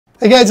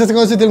Hey guys, it's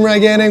Constantine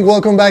again and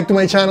welcome back to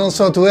my channel.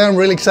 So today I'm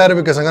really excited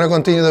because I'm going to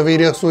continue the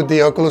videos with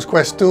the Oculus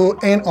Quest 2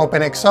 and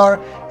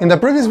OpenXR. In the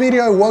previous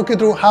video I walked you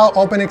through how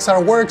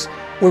OpenXR works.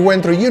 We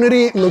went through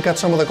Unity, look at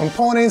some of the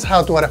components,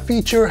 how to add a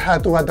feature, how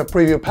to add the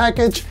preview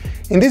package.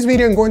 In this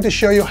video I'm going to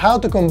show you how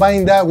to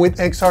combine that with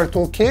XR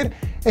ToolKit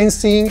and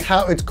seeing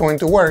how it's going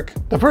to work.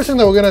 The first thing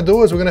that we're going to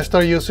do is we're going to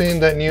start using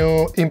the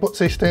new input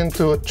system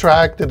to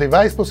track the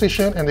device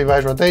position and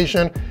device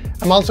rotation.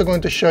 I'm also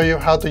going to show you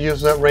how to use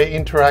the ray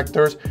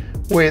interactors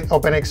with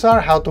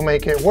OpenXR, how to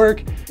make it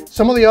work.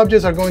 Some of the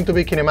objects are going to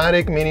be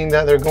kinematic, meaning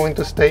that they're going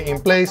to stay in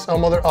place.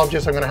 Some other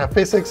objects are going to have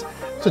physics,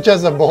 such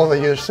as the ball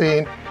that you're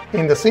seeing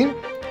in the scene.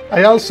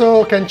 I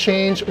also can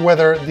change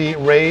whether the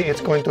ray is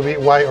going to be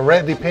white or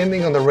red,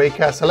 depending on the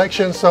raycast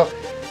selection. So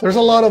there's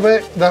a lot of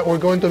it that we're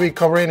going to be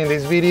covering in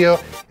this video,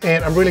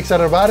 and I'm really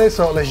excited about it.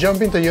 So let's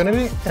jump into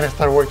Unity and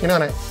start working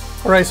on it.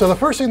 All right, so the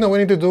first thing that we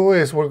need to do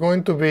is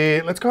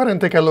let's go ahead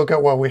and take a look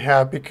at what we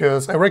have,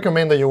 because I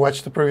recommend that you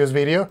watch the previous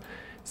video.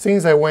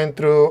 Since I went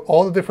through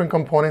all the different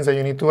components that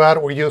you need to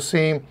add, we're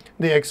using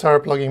the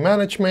XR plugin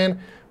management,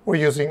 we're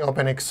using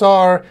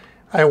OpenXR,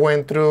 I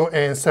went through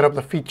and set up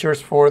the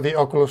features for the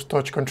Oculus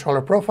Touch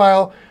controller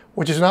profile,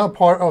 which is now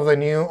part of the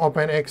new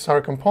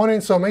OpenXR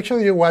component, so make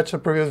sure you watch the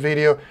previous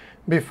video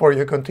before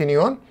you continue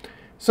on.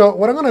 So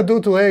what I'm going to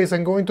do today is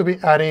I'm going to be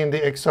adding the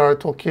XR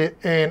toolkit,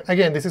 and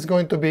again, this is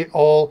going to be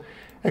all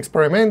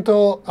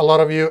experimental. A lot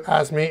of you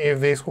asked me if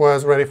this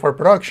was ready for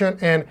production,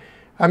 and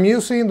I'm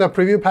using the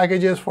preview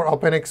packages for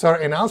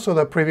OpenXR and also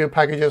the preview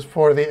packages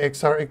for the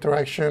XR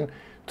interaction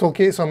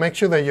toolkit, so make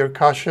sure that you're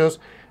cautious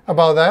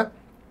about that.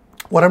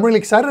 What I'm really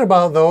excited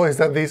about though is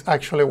that this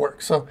actually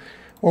works. So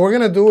what we're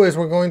going to do is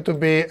we're going to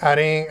be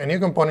adding a new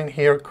component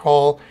here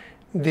called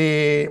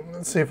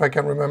let's see if I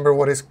can remember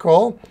what it's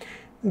called,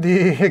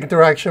 the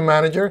interaction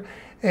manager.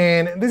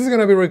 And this is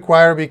going to be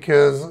required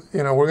because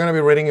we're going to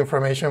be reading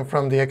information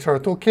from the XR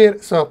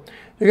toolkit. So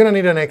you're going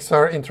to need an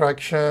XR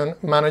interaction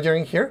manager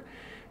in here.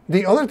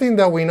 The other thing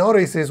that we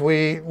noticed is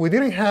we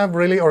didn't have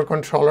really our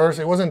controllers.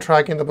 It wasn't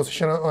tracking the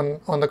position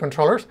on the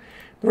controllers.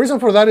 The reason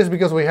for that is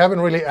because we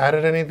haven't really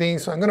added anything.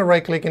 So I'm going to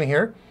right click in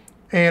here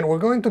and we're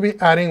going to be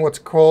adding what's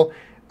called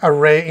a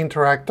ray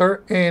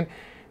interactor. And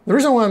the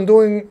reason why I'm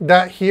doing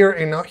that here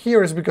and not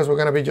here is because we're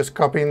going to be just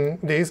copying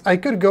these. I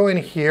could go in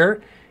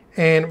here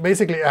and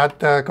basically add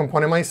the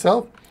component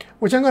myself,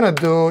 which I'm going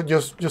to do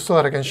just so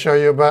that I can show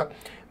you. But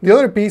the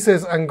other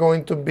pieces I'm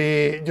going to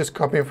be just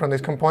copying from this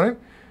component.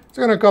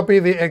 So I'm going to copy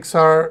the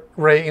XR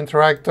ray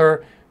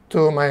interactor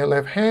to my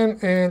left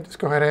hand and just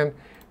go ahead and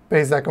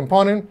paste that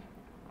component.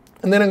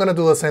 And then I'm going to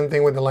do the same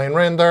thing with the line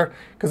render,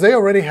 because they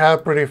already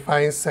have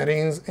predefined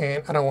settings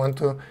and I don't want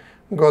to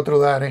go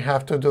through that and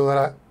have to do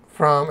that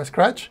from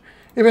scratch,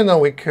 even though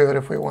we could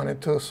if we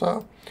wanted to.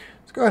 So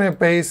let's go ahead and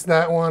paste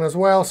that one as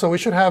well. So we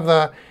should have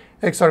the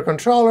XR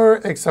controller,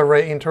 XR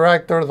ray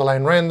interactor, the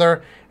line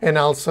render, and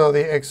also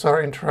the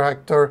XR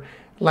interactor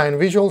line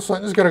visual. So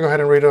I'm just going to go ahead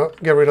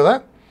and get rid of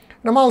that.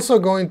 And I'm also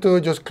going to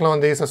just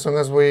clone this as soon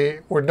as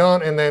we're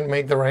done and then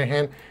make the right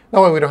hand. That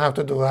way we don't have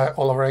to do that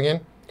all over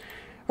again.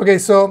 Okay,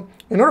 so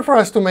in order for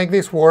us to make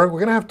this work, we're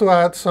going to have to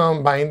add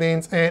some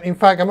bindings. And in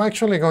fact, I'm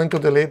actually going to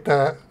delete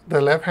the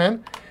left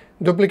hand,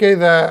 duplicate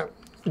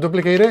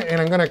it,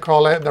 and I'm going to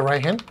call it the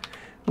right hand.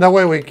 That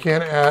way we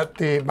can add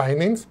the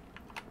bindings.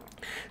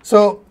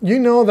 So you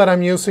know that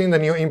I'm using the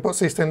new input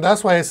system.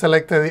 That's why I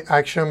selected the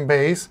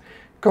action-based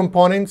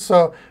component.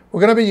 So we're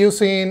going to be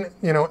using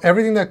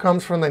everything that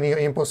comes from the new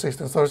input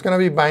system. So there's going to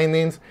be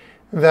bindings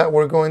that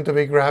we're going to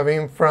be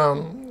grabbing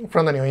from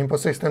the new input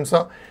system.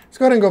 So let's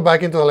go ahead and go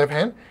back into the left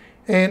hand.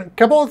 And a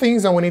couple of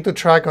things that we need to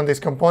track on this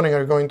component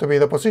are going to be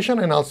the position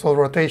and also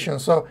rotation.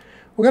 So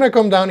we're going to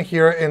come down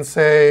here and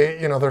say,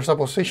 there's a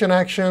position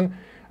action,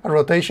 a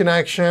rotation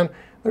action.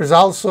 There's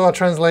also a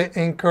translate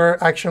anchor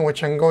action,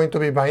 which I'm going to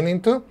be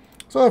binding to.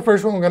 So the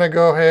first one, I'm going to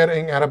go ahead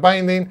and add a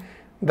binding,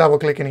 double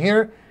click in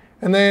here.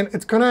 And then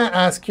it's going to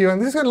ask you,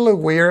 and this is going to look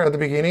weird at the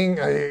beginning.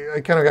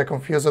 I kind of got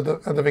confused at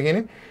the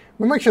beginning.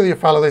 But make sure you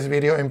follow this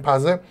video and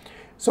pause it.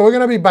 So we're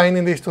going to be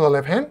binding this to the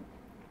left hand.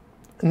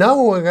 Now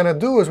what we're going to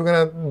do is we're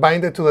going to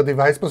bind it to the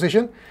device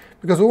position,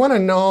 because we want to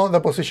know the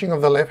position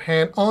of the left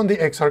hand on the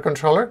XR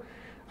controller.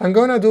 I'm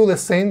going to do the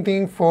same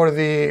thing for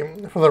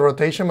the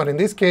rotation, but in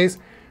this case,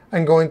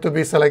 I'm going to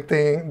be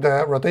selecting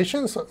the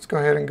rotation. So let's go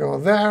ahead and go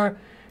there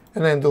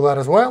and then do that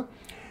as well.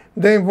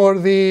 Then for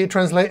the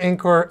translate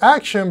anchor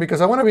action, because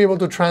I want to be able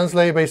to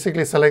translate,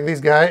 basically select this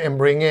guy and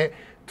bring it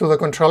to the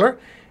controller,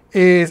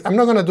 I'm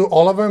not going to do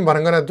all of them, but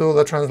I'm going to do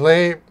the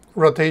translate,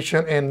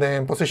 rotation, and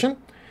then position.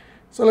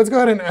 So let's go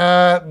ahead and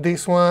add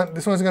this one.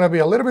 This one's going to be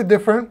a little bit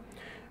different,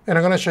 and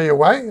I'm going to show you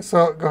why.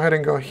 So go ahead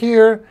and go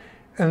here,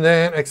 and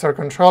then XR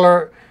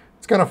controller.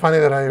 It's kind of funny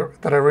that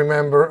I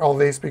remember all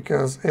this,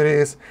 because it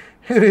is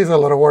a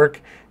lot of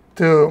work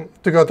to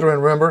go through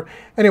and remember.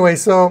 Anyway,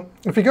 so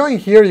if you go in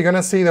here, you're going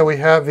to see that we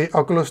have the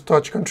Oculus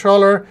Touch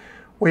controller.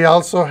 We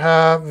also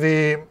have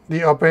the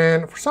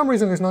open. For some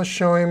reason, it's not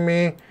showing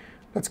me.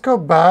 Let's go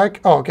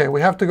back. Oh, okay,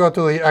 we have to go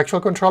to the actual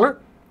controller.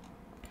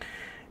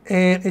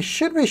 and it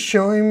should be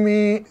showing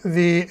me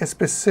the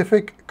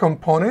specific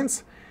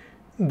components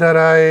that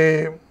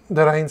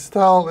I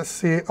installed. Let's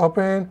see,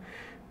 open.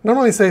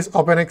 Normally it says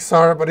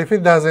OpenXR, but if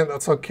it doesn't,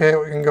 that's okay.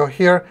 We can go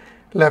here,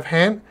 left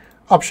hand,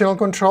 optional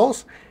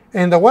controls.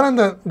 And the one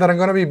that I'm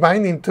going to be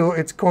binding to,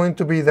 it's going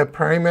to be the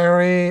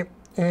primary.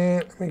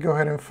 And let me go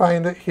ahead and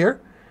find it here.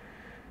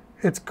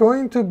 It's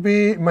going to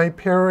be my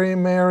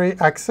primary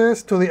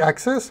access to the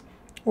access,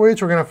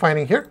 which we're going to find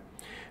in here.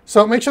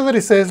 So make sure that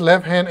it says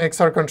left hand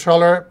XR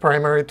controller,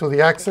 primary to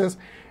the access.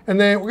 And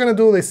then we're going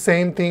to do the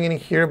same thing in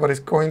here, but it's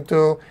going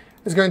to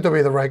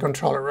be the right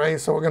controller, right?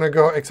 So we're going to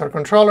go XR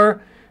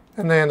controller,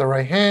 and then the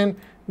right hand,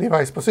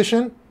 device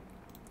position.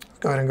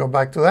 Go ahead and go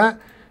back to that.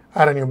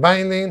 Add a new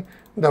binding,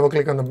 double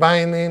click on the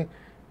binding,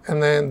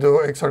 and then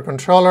do XR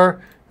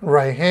controller,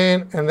 right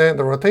hand, and then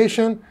the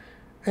rotation.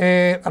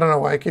 And I don't know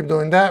why I keep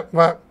doing that,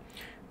 but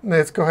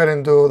let's go ahead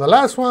and do the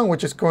last one,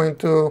 which is going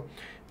to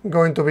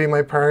be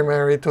my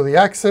primary to the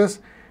axis.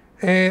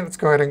 And let's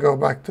go ahead and go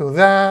back to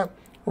that.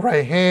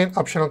 Right hand,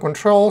 optional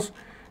controls.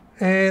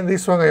 And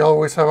this one I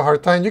always have a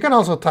hard time. You can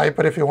also type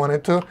it if you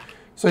wanted to.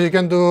 So you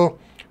can do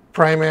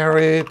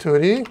primary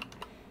 2D.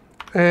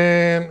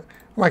 And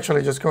I'm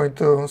actually just going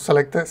to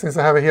select it since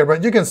I have it here,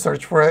 but you can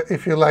search for it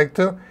if you like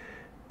to.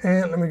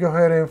 And let me go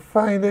ahead and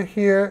find it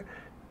here.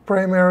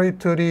 Primary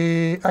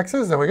 2D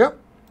axis, there we go.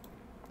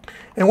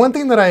 And one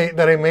thing that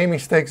I made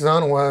mistakes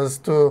on was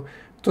to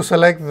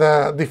select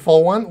the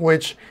default one,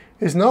 which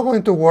is not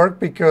going to work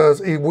because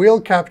it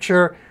will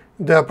capture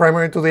the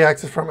primary 2D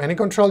axis from any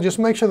control. Just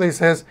make sure that it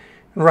says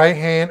right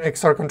hand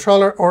XR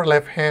controller or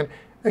left hand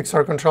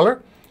XR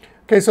controller.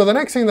 Okay, so the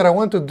next thing that I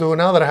want to do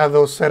now that I have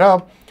those set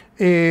up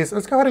is,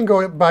 let's go ahead and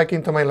go back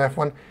into my left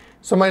one.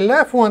 So my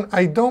left one,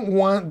 I don't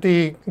want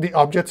the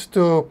objects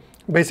to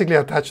basically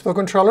attach to the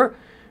controller.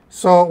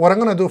 So what I'm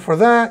going to do for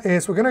that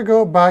is we're going to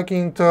go back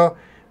into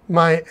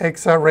my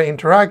XR Ray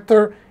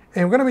Interactor,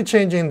 and we're going to be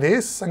changing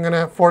this. I'm going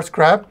to force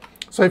grab.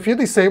 So if you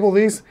disable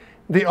this,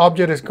 the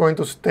object is going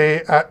to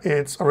stay at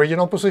its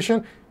original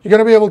position. You're going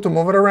to be able to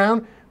move it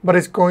around, but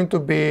it's going to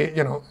be,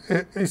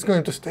 it's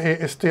going to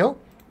stay still.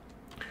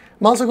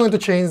 I'm also going to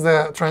change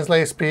the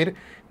translate speed.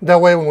 That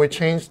way, when we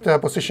change the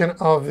position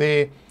of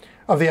the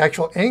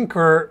actual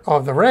anchor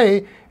of the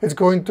ray, it's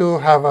going to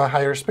have a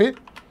higher speed.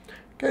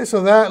 Okay,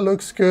 so that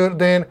looks good.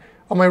 Then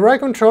on my right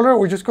controller,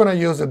 we're just going to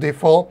use the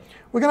default.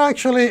 We can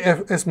actually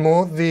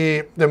smooth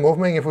the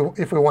movement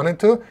if we wanted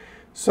to.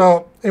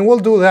 So, and we'll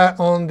do that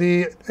on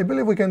I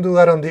believe we can do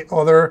that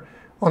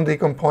on the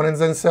components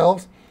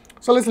themselves.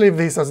 So let's leave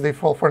this as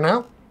default for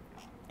now.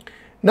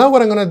 Now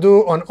what I'm going to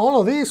do on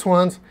all of these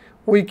ones,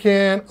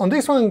 on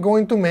this one, I'm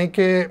going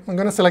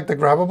to select the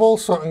grabbable.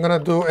 So I'm going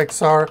to do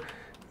XR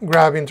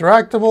grab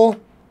interactable.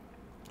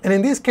 And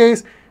in this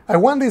case, I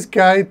want this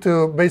guy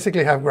to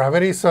basically have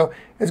gravity. So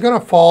it's going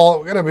to fall.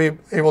 We're going to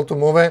be able to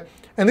move it.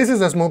 And this is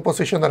the smooth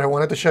position that I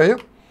wanted to show you.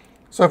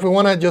 So if we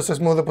want to just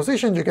smooth the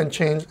position, you can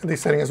change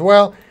this setting as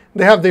well.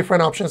 They have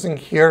different options in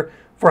here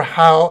for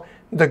how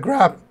the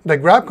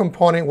grab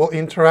component will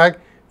interact.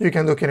 You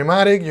can do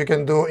kinematic, you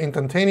can do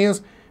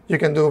instantaneous, you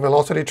can do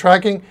velocity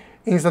tracking.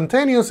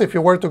 Instantaneous, if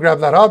you were to grab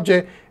that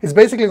object, is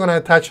basically going to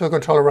attach to the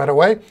controller right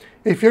away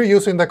if you're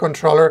using the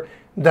controller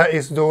that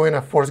is doing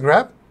a force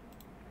grab.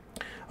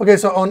 Okay,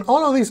 so on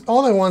all of these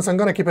other ones, I'm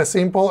going to keep it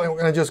simple, and we're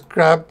going to just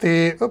grab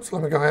oops,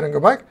 let me go ahead and go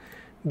back,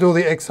 do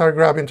the XR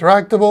grab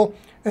interactable,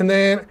 and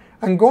then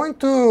I'm going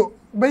to,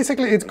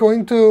 basically it's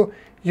going to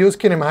use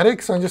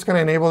kinematics, so I'm just going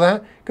to enable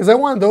that, because I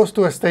want those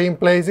to stay in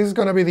place. This is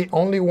going to be the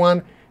only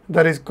one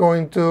that is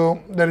going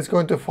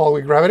to fall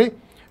with gravity.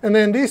 And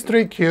then these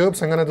three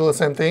cubes, I'm going to do the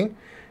same thing.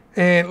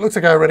 And it looks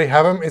like I already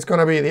have them. It's going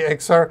to be the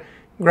XR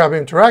grab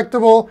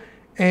interactable,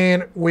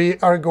 and we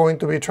are going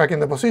to be tracking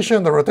the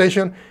position, the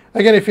rotation.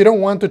 Again, if you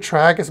don't want to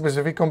track a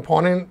specific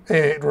component,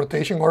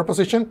 rotation or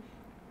position,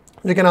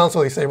 you can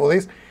also disable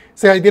this.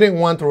 Say I didn't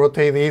want to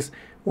rotate these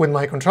with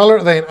my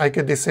controller, then I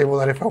could disable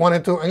that if I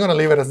wanted to. I'm going to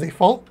leave it as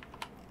default.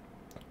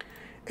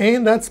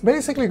 And that's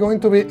basically going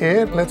to be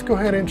it. Let's go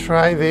ahead and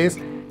try this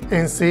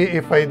and see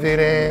if I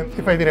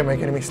didn't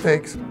make any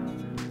mistakes.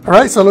 All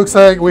right, so it looks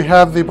like we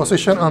have the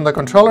position on the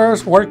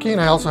controllers working.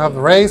 I also have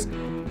the rays.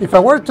 If I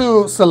were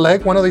to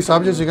select one of these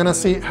objects, you're going to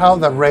see how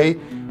the ray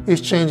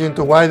is changing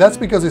to white. That's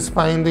because it's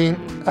finding,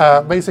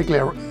 basically,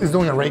 it's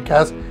doing a ray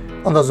cast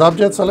on those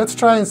objects. So let's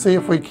try and see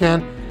if we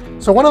can.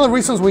 So one of the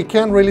reasons we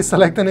can't really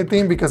select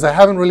anything because I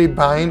haven't really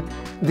bind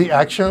the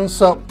actions.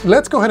 So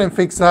let's go ahead and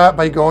fix that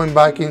by going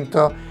back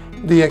into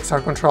the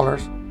XR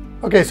controllers.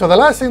 Okay, so the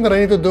last thing that I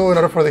need to do in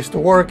order for this to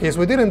work is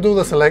we didn't do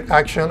the select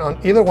action on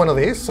either one of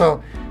these.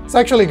 So it's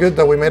actually good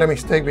that we made a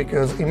mistake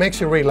because it makes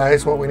you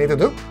realize what we need to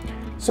do.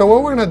 So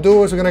what we're going to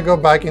do is we're going to go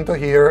back into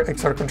here,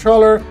 XR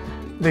controller.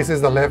 This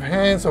is the left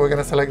hand, so we're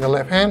going to select the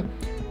left hand.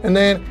 And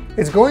then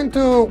we're going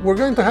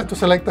to have to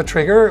select the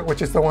trigger,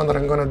 which is the one that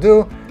I'm going to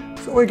do.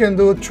 So we can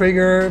do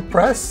trigger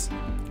press.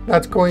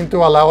 That's going to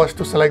allow us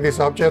to select these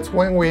objects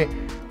when we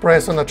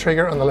press on the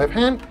trigger on the left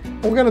hand.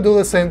 And we're going to do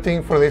the same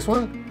thing for this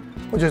one.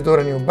 We'll just do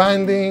a new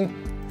binding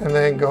and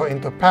then go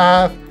into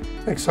path.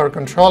 XR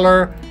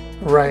controller,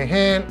 right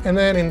hand, and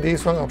then in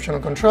this one, optional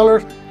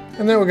controllers.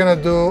 And then we're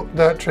gonna do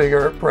the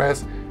trigger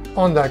press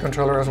on that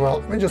controller as well.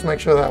 Let me just make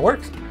sure that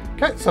works.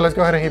 Okay, so let's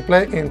go ahead and hit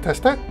play and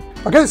test it.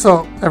 Okay,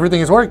 so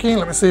everything is working.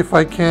 Let me see if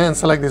I can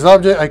select this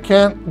object. I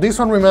can't. This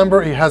one,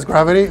 remember, it has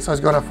gravity, so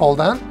it's gonna fall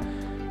down.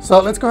 So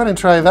let's go ahead and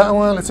try that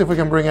one. Let's see if we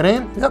can bring it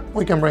in. Yep,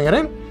 we can bring it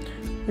in.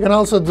 We can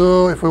also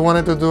do, if we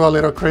wanted to do a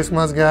little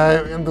Christmas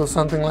guy, we can do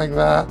something like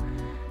that.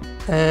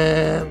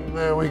 And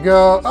there we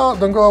go. Oh,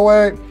 don't go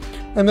away.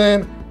 And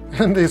then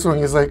and this one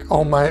is like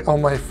on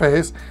my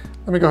face.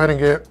 Let me go ahead and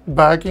get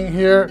back in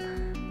here.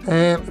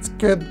 And let's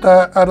get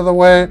that out of the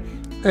way.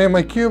 And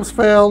my cubes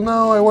failed.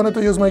 No, I wanted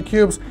to use my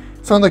cubes.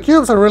 So the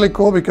cubes are really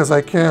cool because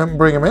I can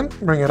bring them in,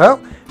 bring it out.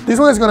 This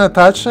one is going to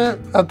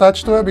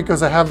attach to it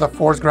because I have the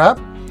force grab.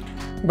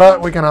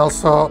 But we can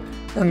also,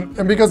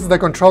 and because the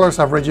controllers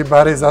have rigid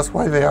bodies, that's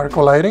why they are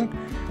colliding.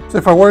 So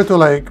if I were to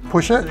like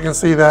push it, you can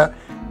see that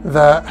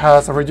that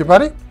has a rigid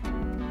body.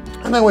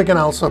 And then we can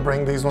also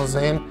bring these ones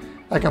in.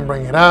 I can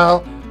bring it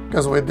out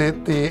because we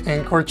did the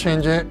anchor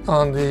changes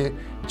on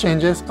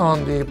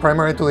the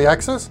primary to the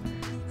axis.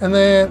 And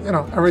then, you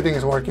know, everything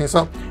is working.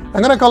 So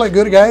I'm gonna call it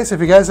good, guys. If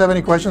you guys have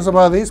any questions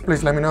about this,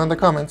 please let me know in the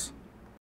comments.